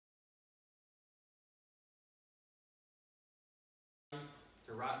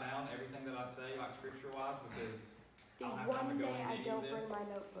to write down everything that I say, like scripture-wise, because The I don't have time one to go day into I any of don't this. bring my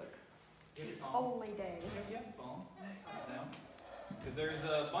notebook. Get your phone. Only day. You have your phone. Write it down. Because there's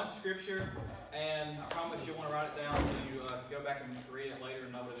a bunch of scripture, and I promise you'll want to write it down so you go back and read it later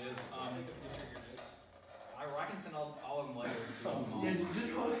and know what it is. I can send all of them later. If you want them all. Yeah,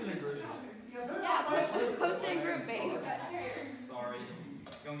 just post in a group. Yeah, post in group, babe. Sorry.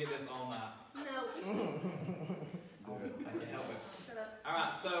 You're going to get this all night. No. I can't help it. Shut up.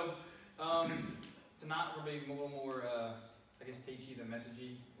 Alright, so tonight we'll be a little more, I guess, teachy than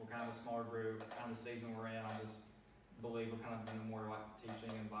messagey. We're kind of a smaller group, kind of the season we're in. I just believe we're kind of in a more like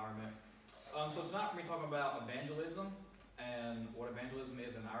teaching environment. So tonight we're going to be talking about evangelism and what evangelism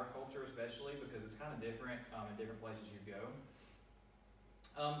is in our culture, especially because it's kind of different in different places you go.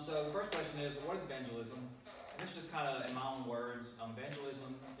 So the first question is, what is evangelism? And this is just kind of in my own words.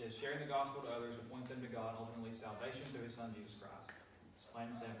 Evangelism is sharing the gospel to others to point them to God, ultimately salvation through His Son, Jesus Christ. It's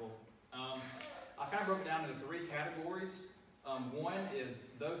plain and simple. I kind of broke it down into three categories. One is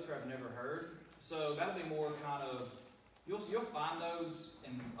those who have never heard. So that'll be more kind of, you'll find those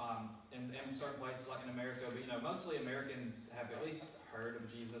in certain places like in America, but mostly Americans have at least heard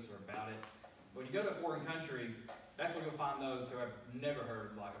of Jesus or about it. But when you go to a foreign country, that's where you'll find those who have never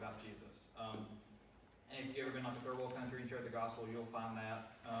heard about Jesus. And if you've ever been like a third world country and shared the gospel, you'll find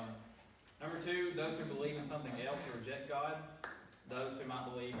that. Number two, those who believe in something else or reject God. Those who might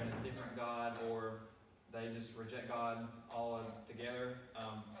believe in a different God or they just reject God altogether.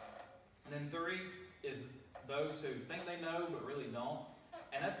 And then three is those who think they know but really don't.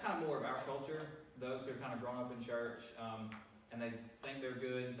 And that's kind of more of our culture. Those who have kind of grown up in church and they think they're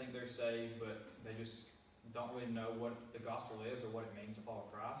good, think they're saved, but they just don't really know what the gospel is or what it means to follow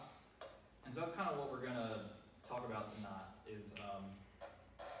Christ. And so that's kind of what we're going to talk about tonight is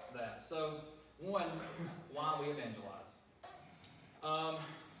that. So, one, why we evangelize. Well,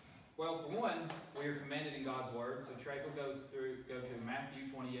 for one, we are commanded in God's Word. So Trey will go to Matthew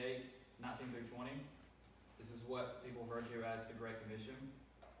 28, 19 through 20. This is what people refer to as the Great Commission.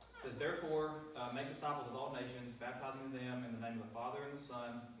 It says, therefore, make disciples of all nations, baptizing them in the name of the Father and the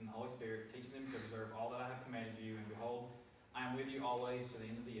Son and the Holy Spirit, teaching them to observe all that I have commanded you. And behold, I am with you always to the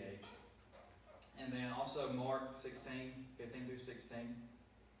end of the age. And then also Mark 16, 15 through 16.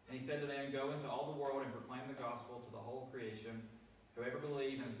 And he said to them, go into all the world and proclaim the gospel to the whole creation. Whoever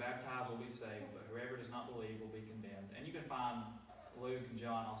believes and is baptized will be saved, but whoever does not believe will be condemned. And you can find Luke and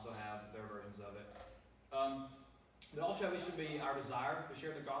John also have their versions of it. But also it should be our desire to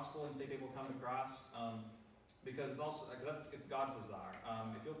share the gospel and see people come to Christ, because it's God's desire.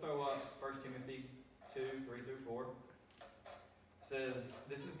 If you'll throw up 1 Timothy 2, 3 through 4, it says,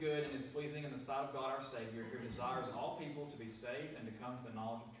 this is good and is pleasing in the sight of God our Savior, who desires all people to be saved and to come to the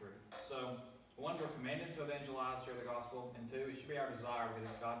knowledge of truth. So, one, we're commanded to evangelize, share the gospel, and two, it should be our desire because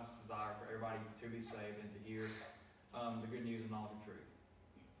it's God's desire for everybody to be saved and to hear the good news and knowledge of truth.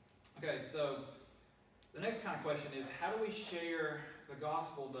 Okay, so the next kind of question is, how do we share the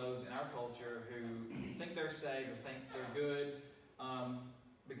gospel to those in our culture who think they're saved or think they're good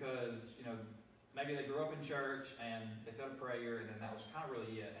because, maybe they grew up in church and they said a prayer and then that was kind of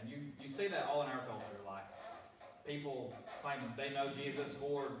really it. And you see that all in our culture, like people claim they know Jesus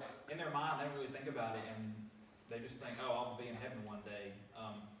or in their mind they don't really think about it and they just think, oh, I'll be in heaven one day.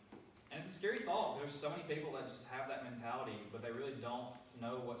 And it's a scary thought. There's so many people that just have that mentality, but they really don't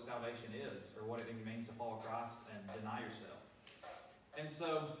know what salvation is or what it means to follow Christ and deny yourself. And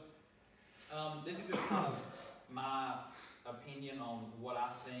so this is just kind of my opinion on what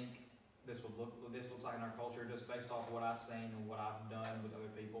I think this looks like in our culture, just based off what I've seen and what I've done with other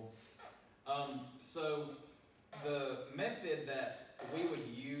people. So the method that we would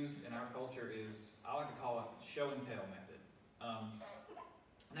use in our culture is, I like to call it show and tell method.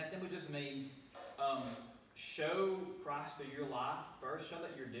 And that simply just means show Christ through your life first, show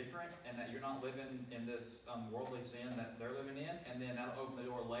that you're different and that you're not living in this worldly sin that they're living in, and then that'll open the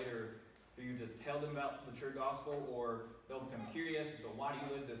door later for you to tell them about the true gospel, or they'll become curious, but why do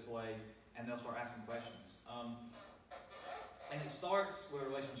you live this way? And they'll start asking questions. And it starts with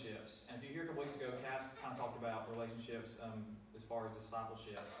relationships. And if you hear a couple weeks ago, Cass kind of talked about relationships as far as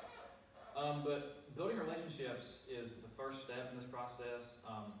discipleship. But building relationships is the first step in this process,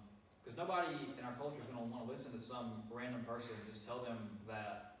 because nobody in our culture is going to want to listen to some random person and just tell them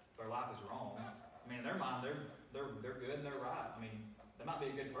that their life is wrong. I mean, in their mind, they're good and they're right. I mean, they might be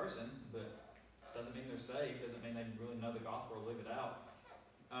a good person, but doesn't mean they're saved. Doesn't mean they really know the gospel or live it out.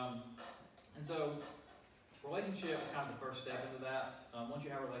 And so, relationship is kind of the first step into that. Once you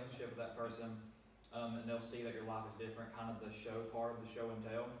have a relationship with that person, and they'll see that your life is different, kind of the show part of the show and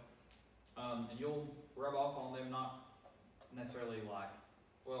tell. And you'll rub off on them, not necessarily like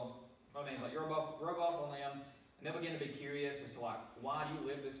well, I mean, it's like you rub off on them, and they'll begin to be curious as to like, why do you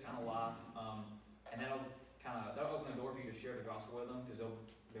live this kind of life? And that'll open the door for you to share the gospel with them, because they'll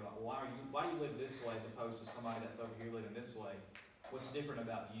be like, why do you live this way as opposed to somebody that's over here living this way? What's different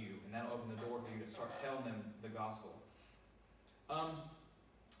about you? And that'll open the door for you to start telling them the gospel.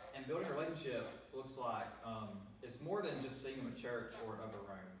 And building a relationship looks like it's more than just seeing them at church or at upper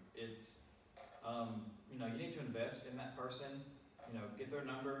room. It's you need to invest in that person. Get their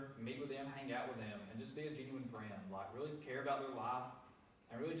number, meet with them, hang out with them, and just be a genuine friend. Like, really care about their life,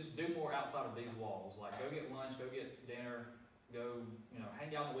 and really just do more outside of these walls. Like, go get lunch, go get dinner, go,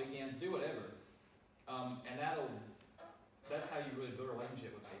 hang out on the weekends, do whatever. And that's how you really build a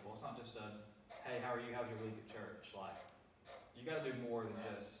relationship with people. It's not just a, hey, how are you? How's your week at church? Like, you got to do more than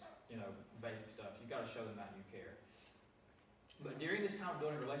just, basic stuff. You got to show them that you care. But during this time of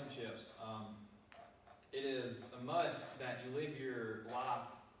building relationships, it is a must that you live your life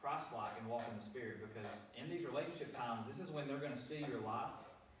Christ-like and walk in the Spirit, because in these relationship times, this is when they're going to see your life,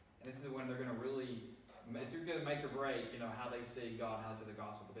 and this is when they're going to really, it's going to make or break, how they see God, how they see the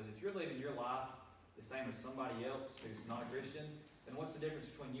gospel. Because if you're living your life the same as somebody else who's not a Christian, then what's the difference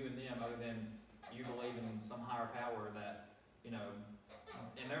between you and them other than you believe in some higher power that, in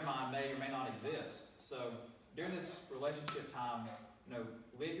their mind may or may not exist? So during this relationship time,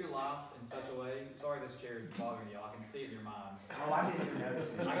 live your life in such a way. Sorry this chair is bothering you. I can see it in your minds. Oh, I didn't even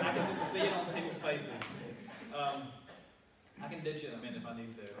notice it. I can just see it on people's faces. I can ditch it in a minute if I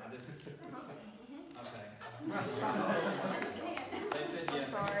need to. Okay. They said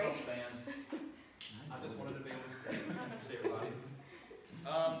yes. I guess I'll stand. I just wanted to be able to see everybody.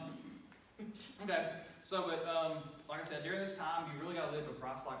 Okay. So, but like I said, during this time, you really got to live a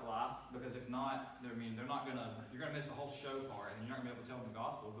Christ-like life, because if not, you're gonna miss the whole show part, and you're not gonna be able to tell them the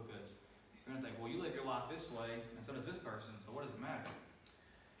gospel, because you're gonna think, well, you live your life this way, and so does this person, so what does it matter?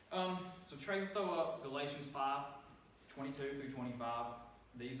 So Trey will throw up Galatians 5:22 through 25.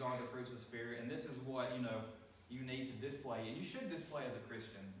 These are the fruits of the Spirit, and this is what you need to display, and you should display as a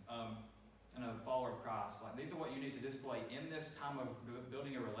Christian, and a follower of Christ. Like, these are what you need to display in this time of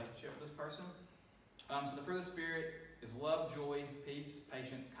building a relationship with this person. So the fruit of the Spirit is love, joy, peace,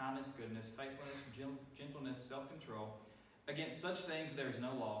 patience, kindness, goodness, faithfulness, gentleness, self-control. Against such things there is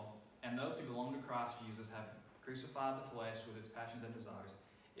no law, and those who belong to Christ Jesus have crucified the flesh with its passions and desires.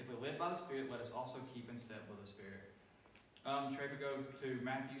 If we live by the Spirit, let us also keep in step with the Spirit. Trey, go to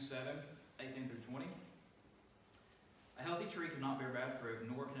Matthew 7:18 through 20. A healthy tree cannot bear bad fruit,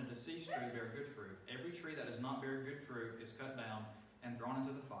 nor can a deceased tree bear good fruit. Every tree that does not bear good fruit is cut down and thrown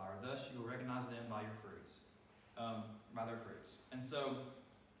into the fire. Thus you will recognize them by your fruits, by their fruits. And so,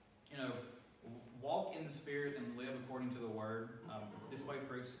 walk in the Spirit and live according to the Word. Display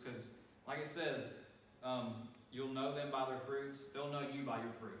fruits, because, like it says, you'll know them by their fruits. They'll know you by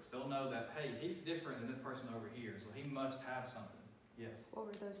your fruits. They'll know that, hey, he's different than this person over here, so he must have something. Yes. What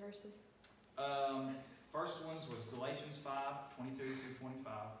were those verses? First ones was Galatians 5:22 through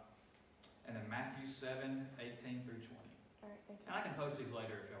 25, and then Matthew 7:18 through 20. All right, thank you. And I can post these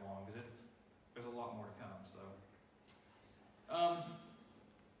later if you want, because there's a lot more to come. So,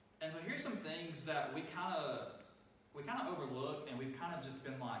 and so here's some things that we kind of overlook, and we've kind of just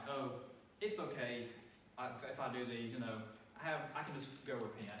been like, oh, it's okay if I do these. I can just go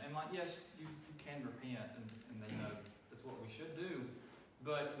repent, and like, yes, you can repent, and that's what we should do.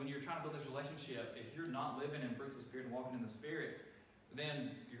 But when you're trying to build this relationship, if you're not living in fruits of the Spirit and walking in the Spirit,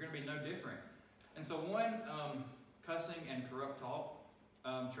 then you're going to be no different. And so cussing and corrupt talk.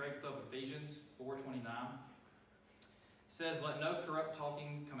 Trey put up Ephesians 4:29. Says, let no corrupt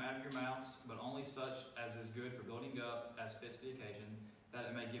talking come out of your mouths, but only such as is good for building up as fits the occasion, that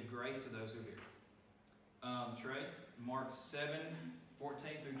it may give grace to those who hear. Trey, Mark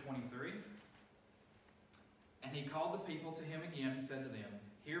 7:14 through 23. And he called the people to him again and said to them,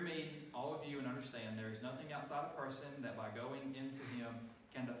 hear me, all of you, and understand, there is nothing outside a person that by going into him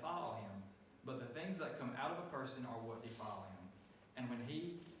can defile him. But the things that come out of a person are what defile him. And when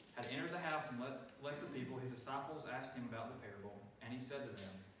he had entered the house and left the people, his disciples asked him about the parable. And he said to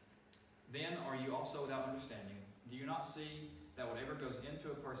them, then are you also without understanding? Do you not see that whatever goes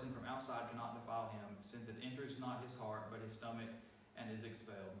into a person from outside cannot defile him, since it enters not his heart, but his stomach, and is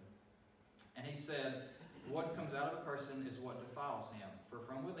expelled? And he said, what comes out of a person is what defiles him. For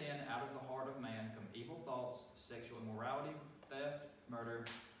from within, out of the heart of man, come evil thoughts, sexual immorality, theft, murder,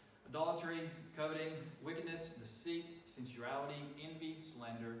 idolatry, coveting, wickedness, deceit, sensuality, envy,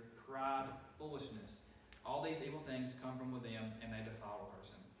 slander, pride, foolishness. All these evil things come from within, and they defile a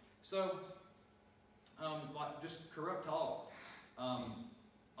person. So, like just corrupt talk,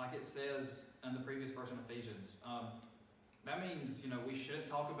 like it says in the previous verse in Ephesians, that means, we shouldn't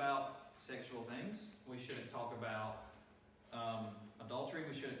talk about sexual things. We shouldn't talk about adultery.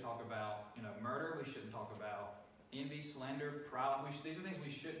 We shouldn't talk about, murder. We shouldn't talk about envy, slander, pride. These are things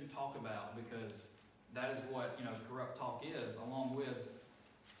we shouldn't talk about, because that is what, corrupt talk is, along with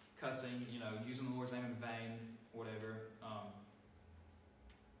cussing, using the Lord's name in vain, whatever.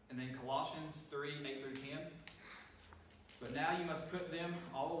 And then Colossians 3:8-10. But now you must put them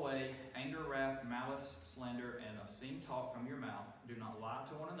all away: anger, wrath, malice, slander, and obscene talk from your mouth. Do not lie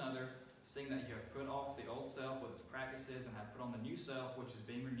to one another, seeing that you have put off the old self with its practices and have put on the new self, which is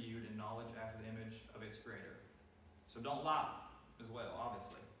being renewed in knowledge after the image of its creator. So don't lie as well,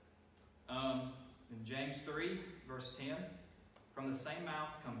 obviously. In James 3:10, from the same mouth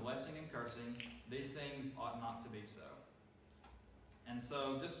come blessing and cursing. These things ought not to be so. And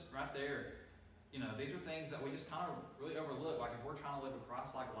so just right there, these are things that we just kind of really overlook. Like, if we're trying to live a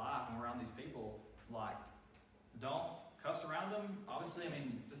Christ-like life and we're around these people, like, don't cuss around them. Obviously,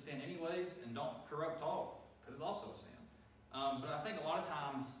 to sin anyways, and don't corrupt talk, because it's also a sin. But I think a lot of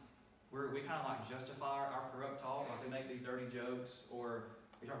times we kind of like justify our corrupt talk. Like, we make these dirty jokes, or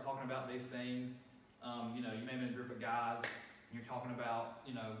we start talking about these things. You may be in a group of guys, and you're talking about,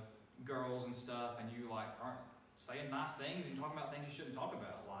 girls and stuff, and you like aren't saying nice things, and you're talking about things you shouldn't talk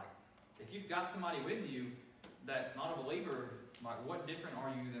about. Like, if you've got somebody with you that's not a believer, like, what different are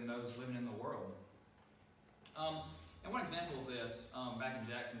you than those living in the world? And one example of this, back in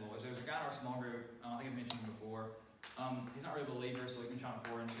Jacksonville, is there was a guy in our small group. I think I've mentioned him before. He's not really a believer, so we've been trying to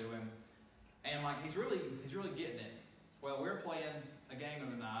pour into him, and like he's really getting it. Well, we're playing a game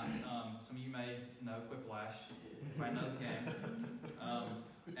of the night. Some of you may know Quiplash. Everybody knows the game.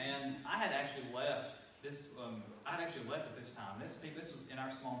 And I had actually left this. I had actually left at this time. This was in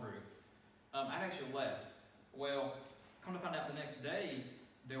our small group. I'd actually left. Well, come to find out the next day,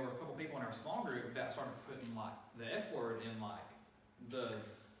 there were a couple people in our small group that started putting like the F word in like the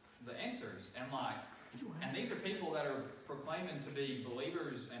answers, and these are people that are proclaiming to be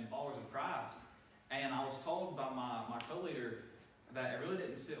believers and followers of Christ. And I was told by my co-leader that it really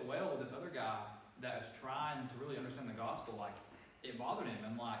didn't sit well with this other guy that was trying to really understand the gospel. Like, it bothered him,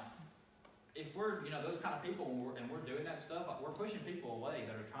 and like, if we're those kind of people and we're doing that stuff, like, we're pushing people away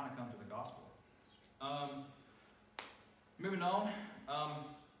that are trying to come to the gospel. Moving on,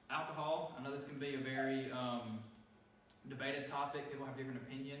 alcohol. I know this can be a very debated topic. People have different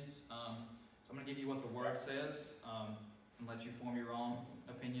opinions. So I'm going to give you what the Word says and let you form your own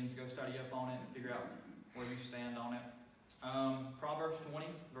opinions. Go study up on it and figure out where you stand on it. Proverbs 20,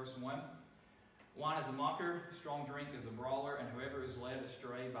 verse 1. Wine is a mocker, strong drink is a brawler, and whoever is led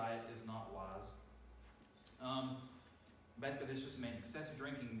astray by it is not wise. Basically, this just means excessive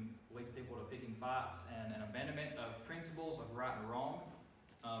drinking leads people to picking fights and an abandonment of principles of right and wrong.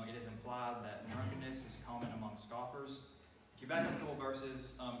 It is implied that drunkenness is common among scoffers. If you back up a couple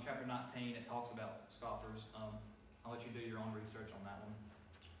verses, chapter 19, it talks about scoffers. I'll let you do your own research on that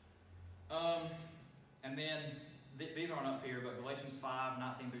one. And then, these aren't up here, but Galatians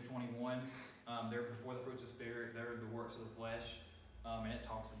 5:19-21, they're before the fruits of the Spirit, they're the works of the flesh, and it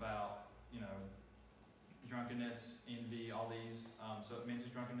talks about, drunkenness, envy, all these, so it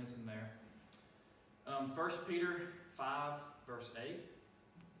mentions drunkenness in there. 1 Peter 5, verse 8,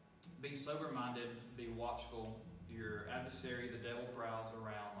 be sober-minded, be watchful. Your adversary, the devil, prowls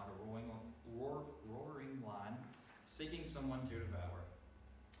around like a roaring lion, seeking someone to devour.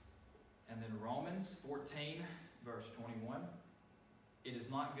 And then Romans 14, verse 21, it is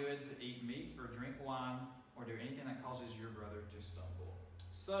not good to eat meat or drink wine or do anything that causes your brother to stumble.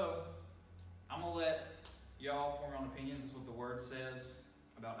 So, I'm going to let y'all form your own opinions. That's what the Word says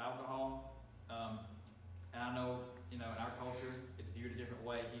about alcohol. And I know, in our culture, it's viewed a different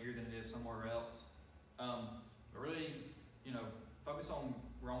way here than it is somewhere else. But really, focus on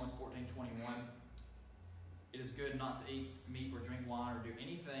Romans 14:21. It is good not to eat meat or drink wine or do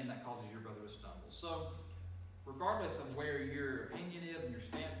anything that causes your brother to stumble. So, regardless of where your opinion is and your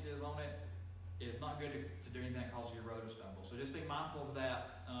stance is on it, it is not good to do anything that causes your brother to stumble. So just be mindful of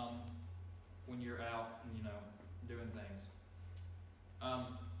that when you're out and, doing things.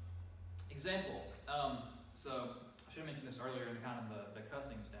 Example. So I should have mentioned this earlier in kind of the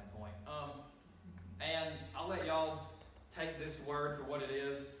cussing standpoint. And I'll let y'all take this word for what it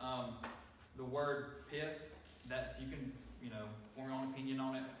is. The word piss, you can, form your own opinion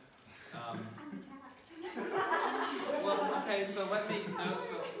on it. I'm attacked. Well, okay, so let me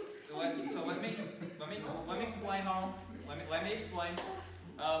explain on. Let me explain.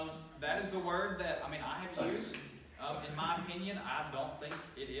 That is the word that I have used. In my opinion, I don't think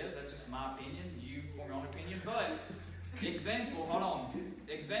it is. That's just my opinion. You form your own opinion. But example, hold on.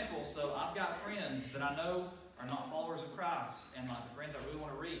 Example. So I've got friends that I know are not followers of Christ, and like the friends I really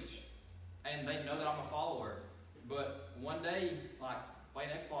want to reach, and they know that I'm a follower. But one day, like playing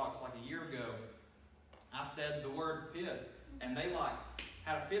Xbox like a year ago, I said the word piss, and they like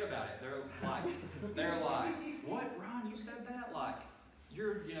had a fit about it. They're like, what, Ron? You said that? Like,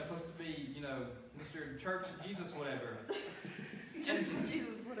 you're supposed to be Mr. Church Jesus whatever. And, Jesus,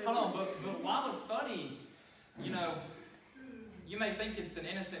 whatever. hold on, but while it's funny, you may think it's an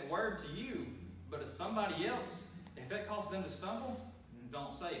innocent word to you, but to somebody else, if it causes them to stumble,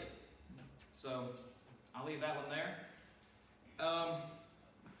 don't say it. So I'll leave that one there.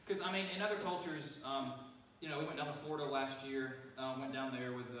 Because in other cultures, we went down to Florida last year. Went down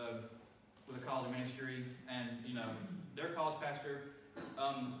there with a college ministry, and their college pastor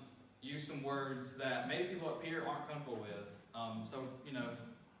used some words that maybe people up here aren't comfortable with. So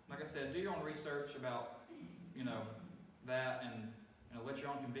like I said, do your own research about that, and let your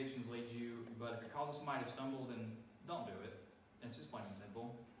own convictions lead you. But if it causes somebody to stumble, then don't do it. It's just plain and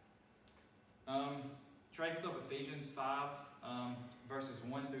simple. Trey, flip up Ephesians 5, verses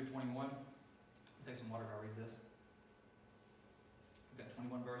 1 through 21. Take some water while I read this. We've got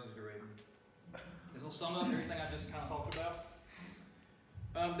 21 verses to read. This will sum up everything I just kind of talked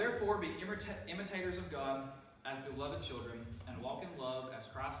about. Therefore, be imitators of God as beloved children, and walk in love as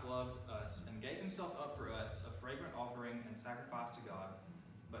Christ loved us and gave himself up for us, a fragrant offering and sacrifice to God.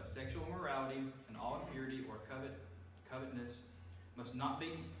 But sexual immorality and all impurity or covetousness must not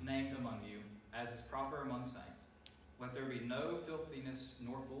be named among you, as is proper among saints. Let there be no filthiness,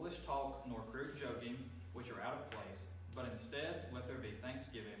 nor foolish talk, nor crude joking, which are out of place, but instead let there be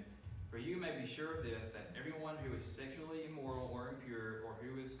thanksgiving. For you may be sure of this, that everyone who is sexually immoral or impure, or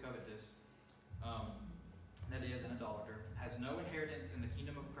who is covetous, that is, an idolater, has no inheritance in the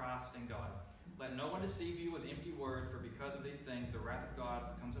kingdom of Christ and God. Let no one deceive you with empty words, for because of these things the wrath of God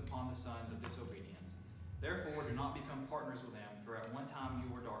comes upon the sons of disobedience. Therefore do not become partners with them, for at one time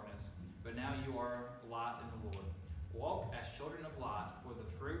you were darkness, but now you are light in the Lord. Walk as children of light, for the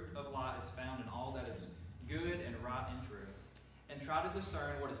fruit of light is found in all that is good and right and true. And try to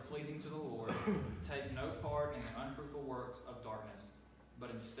discern what is pleasing to the Lord. Take no part in the unfruitful works of darkness, but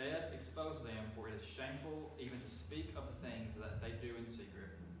instead expose them, for it is shameful even to speak of the things that they do in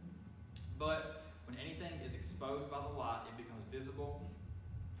secret. But when anything is exposed by the light, it becomes visible.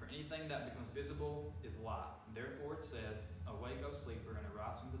 For anything that becomes visible is light. Therefore it says, awake, O sleeper, and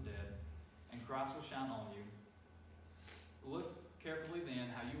arise from the dead, and Christ will shine on you. Look carefully then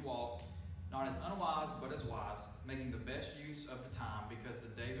how you walk, not as unwise, but as wise, making the best use of the time, because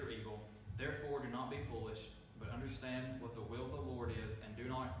the days are evil. Therefore do not be foolish, but understand what the will of the Lord is, and do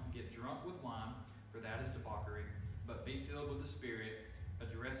not get drunk with wine, for that is debauchery, but be filled with the Spirit,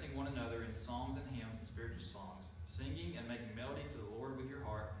 addressing one another in psalms and hymns and spiritual songs, singing and making melody to the Lord with your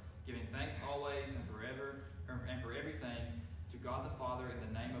heart, giving thanks always and forever and for everything to God the Father in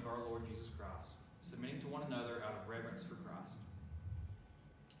the name of our Lord Jesus Christ, submitting to one another out of reverence for Christ.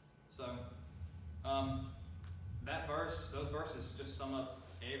 So, those verses just sum up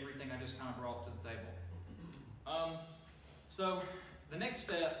everything I just kind of brought to the table. So the next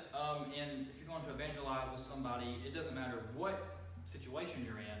step, if you're going to evangelize with somebody, it doesn't matter what situation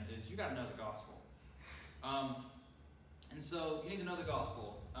you're in, is you got to know the gospel. And so you need to know the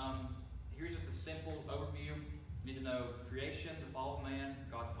gospel. Here's just a simple overview. You need to know creation, the fall of man,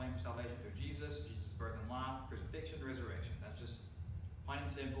 God's plan for salvation through Jesus, Jesus' birth and life, crucifixion, resurrection. That's just plain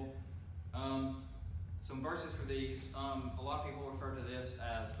and simple. Some verses for these. A lot of people refer to this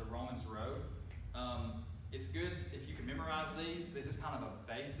as the Romans Road. It's good if you can memorize these. This is kind of a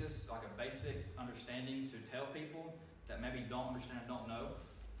basis, like a basic understanding to tell people that maybe don't understand, don't know.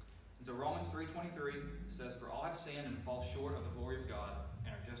 And so Romans 3:23 says, for all have sinned and fall short of the glory of God,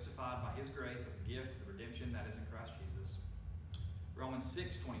 and are justified by his grace as a gift of the redemption that is in Christ Jesus. Romans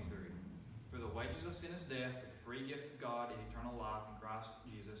 6:23, for the wages of sin is death, but the free gift of God is eternal life in Christ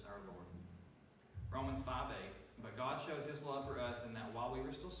Jesus our Lord. Romans 5:8, but God shows his love for us in that while we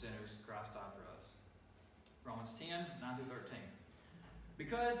were still sinners, Christ died for us. Romans 10:9-13.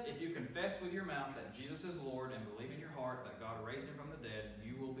 Because if you confess with your mouth that Jesus is Lord and believe in your heart that God raised him from the dead,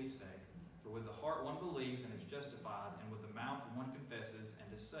 you will be saved. For with the heart one believes and is justified, and with the mouth one confesses and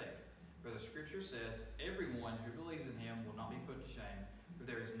is saved. For the scripture says, everyone who believes in him will not be put to shame. For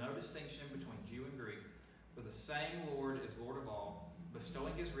there is no distinction between Jew and Greek. For the same Lord is Lord of all,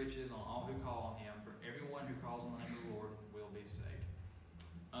 bestowing his riches on all who call on him. For everyone who calls on the name of the Lord will be saved.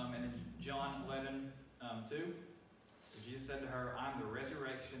 And in John 11:2, Jesus said to her, I am the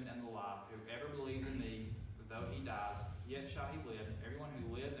resurrection and the life. Whoever believes in me, though he dies, yet shall he live. Everyone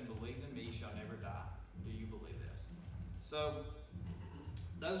who lives and believes in me shall never die. Do you believe this? So,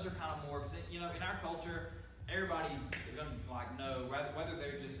 those are kind of more, in our culture, everybody is going to like know whether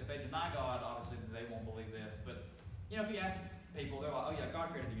they're just, if they deny God, obviously they won't believe this. But you know, if you ask people, they're like, oh yeah,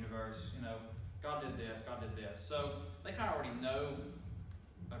 God created the universe. You know, God did this, God did this. So they kind of already know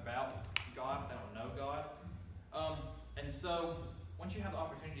about God. They don't know God. And so once you have the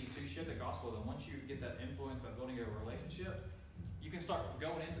opportunity to share the gospel, then once you get that influence by building a relationship, you can start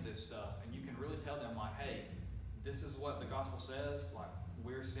going into this stuff, and you can really tell them like, hey, this is what the gospel says. Like,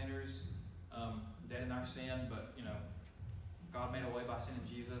 we're sinners, dead in our sin, but you know, God made a way by sending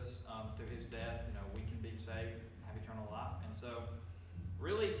Jesus through His death. You know, we can be saved, have eternal life. And so,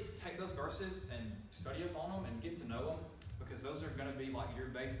 really take those verses and study up on them and get to know them, because those are going to be like your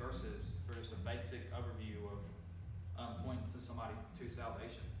base verses for just a basic overview of pointing to somebody to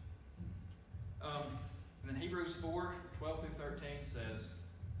salvation. And then Hebrews 4:12-13 says,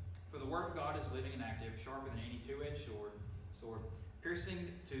 "For the word of God is living and active, sharper than any two-edged sword,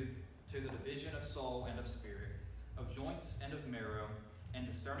 piercing to the division of soul and of spirit, of joints and of marrow, and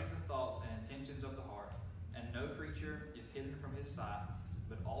discerning the thoughts and intentions of the heart. And no creature is hidden from His sight,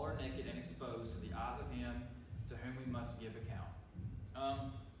 but all are naked and exposed to the eyes of Him to whom we must give account."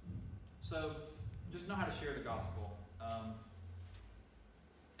 So just know how to share the gospel.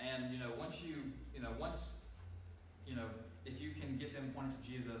 And once if you can get them pointed to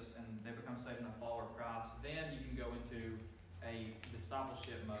Jesus and they become saved and a follower of Christ, then you can go into a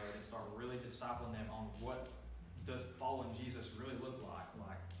discipleship mode and start really discipling them on what does following Jesus really look like.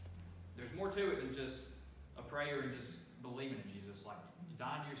 Like, there's more to it than just a prayer and just believing in Jesus. Like, you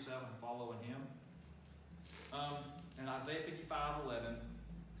die to yourself and following Him. And Isaiah 55:11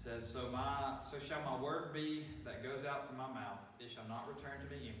 says, So shall my word be that goes out from my mouth. It shall not return to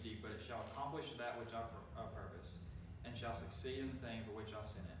me empty, but it shall accomplish that which I purpose, and shall succeed in the thing for which I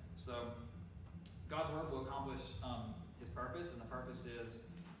sent it. So God's word will accomplish His purpose, and the purpose is,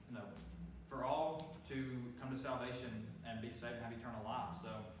 for all to come to salvation and be saved and have eternal life. So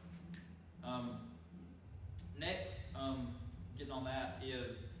next, getting on that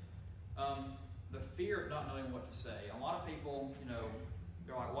is the fear of not knowing what to say. A lot of people,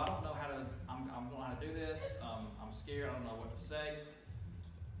 they're like, well, I don't know how to, I'm don't know how to do this. I'm scared. I don't know what to say.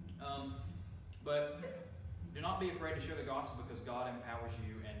 But do not be afraid to share the gospel, because God empowers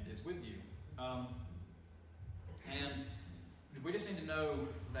you and is with you. And we just need to know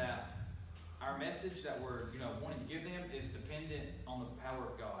that our message that we're wanting to give them is dependent on the power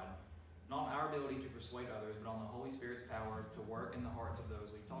of God, not our ability to persuade others, but on the Holy Spirit's power to work in the hearts of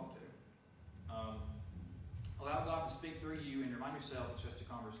those we've talked to. Allow God to speak through you, and remind yourself it's just a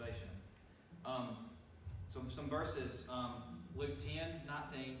conversation. So some verses, Luke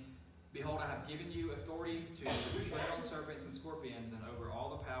 10:19. Behold, I have given you authority to tread on serpents and scorpions, and over all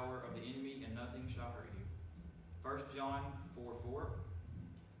the power of the enemy, and nothing shall hurt you. 1 John 4:4.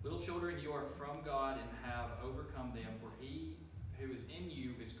 Little children, you are from God and have overcome them, for He who is in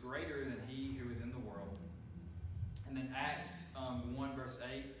you is greater than he who is in the world. And then Acts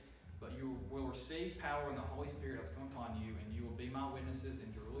 1:8. But you will receive power when the Holy Spirit has come upon you, and you will be my witnesses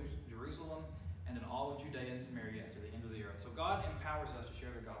in Jerusalem and in all of Judea and Samaria and to the end of the earth. So God empowers us to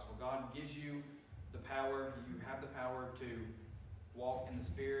share the gospel. God gives you the power. You have the power to walk in the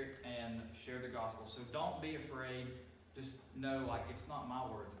Spirit and share the gospel. So don't be afraid. Just know, it's not my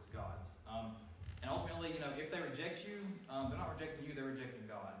words, it's God's. And ultimately, if they reject you, they're not rejecting you, they're rejecting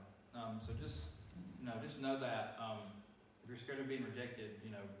God. So just know that if you're scared of being rejected,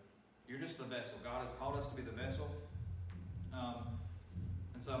 you're just the vessel. God has called us to be the vessel.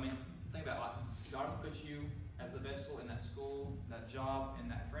 And so, think about God has put you as the vessel in that school, that job, in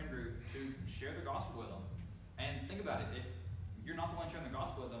that friend group to share the gospel with them. And think about it. If you're not the one sharing the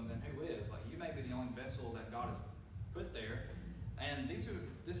gospel with them, then who is? You may be the only vessel that God has put there. And this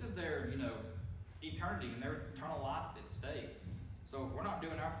is their, eternity and their eternal life at stake. So if we're not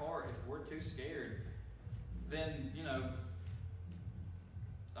doing our part, if we're too scared, then,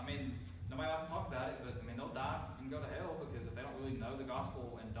 nobody likes to talk about it, but they'll die and go to hell, because if they don't really know the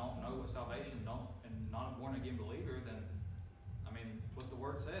gospel and don't know what salvation, and not a born again believer, then what the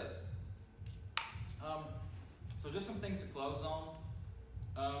word says. So just some things to close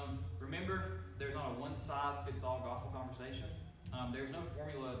on. Remember, there's not a one-size-fits-all gospel conversation. There's no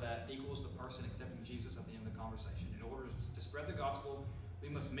formula that equals the person accepting Jesus at the end of the conversation. In order to spread the gospel, we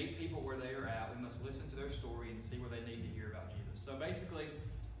must meet people where they are at. We must listen to their story and see where they need to hear about Jesus. So basically,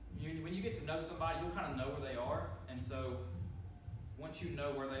 when you get to know somebody, you'll kind of know where they are. And so once you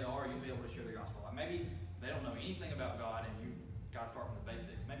know where they are, you'll be able to share the gospel. Maybe they don't know anything about God, and you got to start from the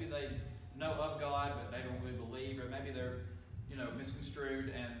basics. Maybe they know of God, but they don't really believe, or maybe they're misconstrued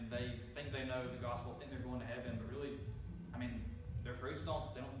and they think they know the gospel, think they're going to heaven, but really, their fruits they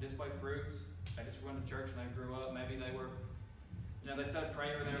don't display fruits. they just went to church and they grew up. Maybe they were, they said a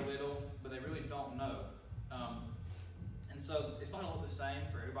prayer when they were little, but they really don't know. And so it's not going to look the same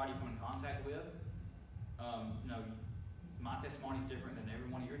for everybody you come in contact with. My testimony is different than every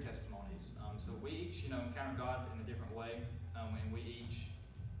one of your testimonies. So we each, encounter God in a different way, and we each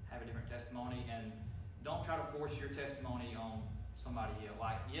have a different testimony. And don't try to force your testimony on somebody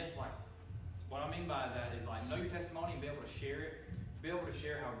else. What I mean by that is know your testimony and be able to share it. Be able to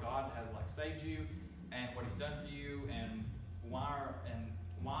share how God has saved you and what He's done for you and why and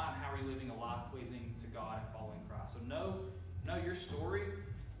how are you living a life pleasing to God and following Christ. So know your story,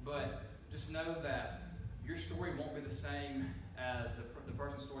 but just know that your story won't be the same as the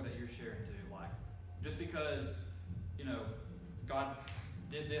person's story that you're sharing too. Just because God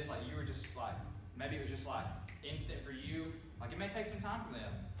did this, you were just maybe it was just instant for you. It may take some time for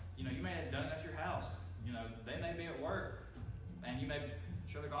them. You may have done it at your house. They may be at work, and you may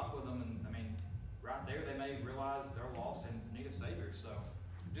share the gospel with them, and right there they may realize they're lost and need a Savior. So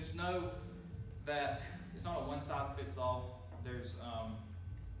just know that it's not a one-size-fits-all. There's,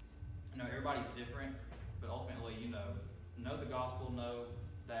 everybody's different, but ultimately, know the gospel, know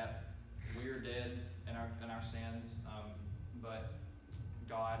that we are dead in our sins, but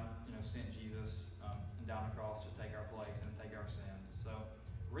God, sent Jesus down the cross to take our place and take our sins. So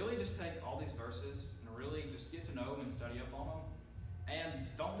really just take all these verses and really just get to know them and study up on them. And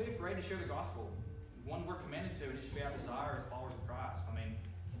don't be afraid to share the gospel. One we're commanded to, and it should be our desire as followers of Christ.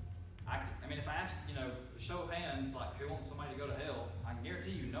 If I asked, a show of hands, who wants somebody to go to hell, I can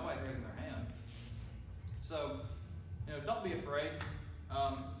guarantee you nobody's raising their hand. So, don't be afraid.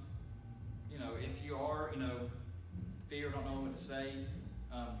 If you are, fear, don't know what to say,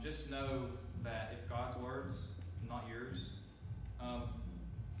 just know that it's God's words, not yours.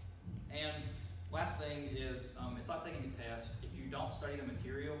 And last thing is, it's like taking a test. If you don't study the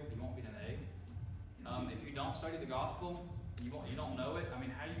material, you won't get an A. If you don't study the gospel, you don't know it. How are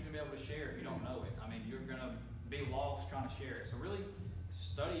you going to be able to share if you don't know it? You're going to be lost trying to share it. So really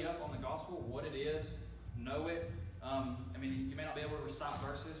study up on the gospel, what it is, know it. You may not be able to recite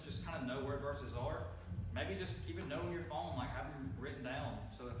verses, just kind of know where verses are. Maybe just keep a note on your phone, have them written down,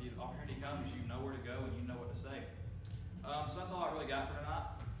 so if the opportunity comes, you know where to go and you know what to say. So that's all I really got for tonight.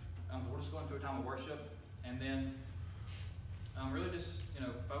 So we're just going through a time of worship, and then really just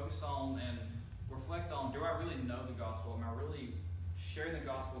focus on and reflect on: do I really know the gospel? Am I really sharing the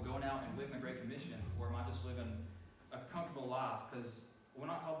gospel, going out and living the Great Commission, or am I just living a comfortable life? Because we're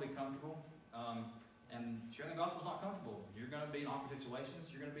not called to be comfortable. And sharing the gospel is not comfortable. You're going to be in awkward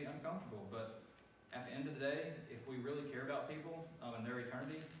situations. You're going to be uncomfortable. But at the end of the day, if we really care about people and their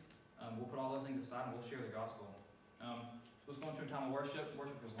eternity, we'll put all those things aside and we'll share the gospel. So let's go into a time of worship.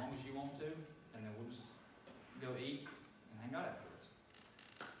 Worship as long as you want to, and then we'll just go eat and hang out afterwards.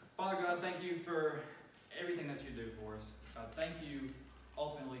 Father God, thank you for everything that you do for us. Thank you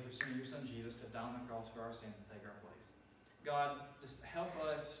ultimately for sending your Son Jesus to die on the cross for our sins and take our place. God, just help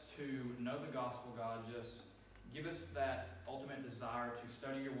us to know the gospel, God. Just give us that ultimate desire to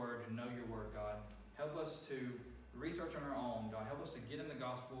study your word, to know your word, God. Help us to research on our own, God. Help us to get in the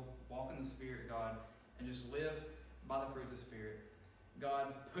gospel, walk in the Spirit, God, and just live by the fruits of the Spirit.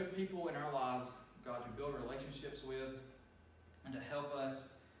 God, put people in our lives, God, to build relationships with and to help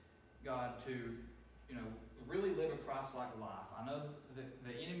us, God, to, really live a Christ-like life. I know that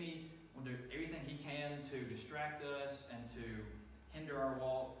the enemy will do everything he can to distract us and to hinder our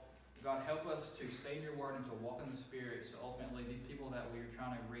walk. God, help us to stay in your word and to walk in the Spirit, so ultimately these people that we're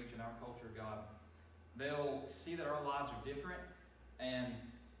trying to reach in our culture, God, they'll see that our lives are different, and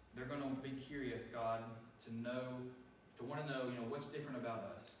they're going to be curious, God, to want to know, what's different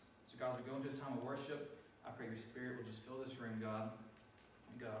about us. So God, as we go into a time of worship, I pray your Spirit will just fill this room, God.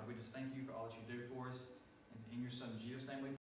 And God, we just thank you for all that you do for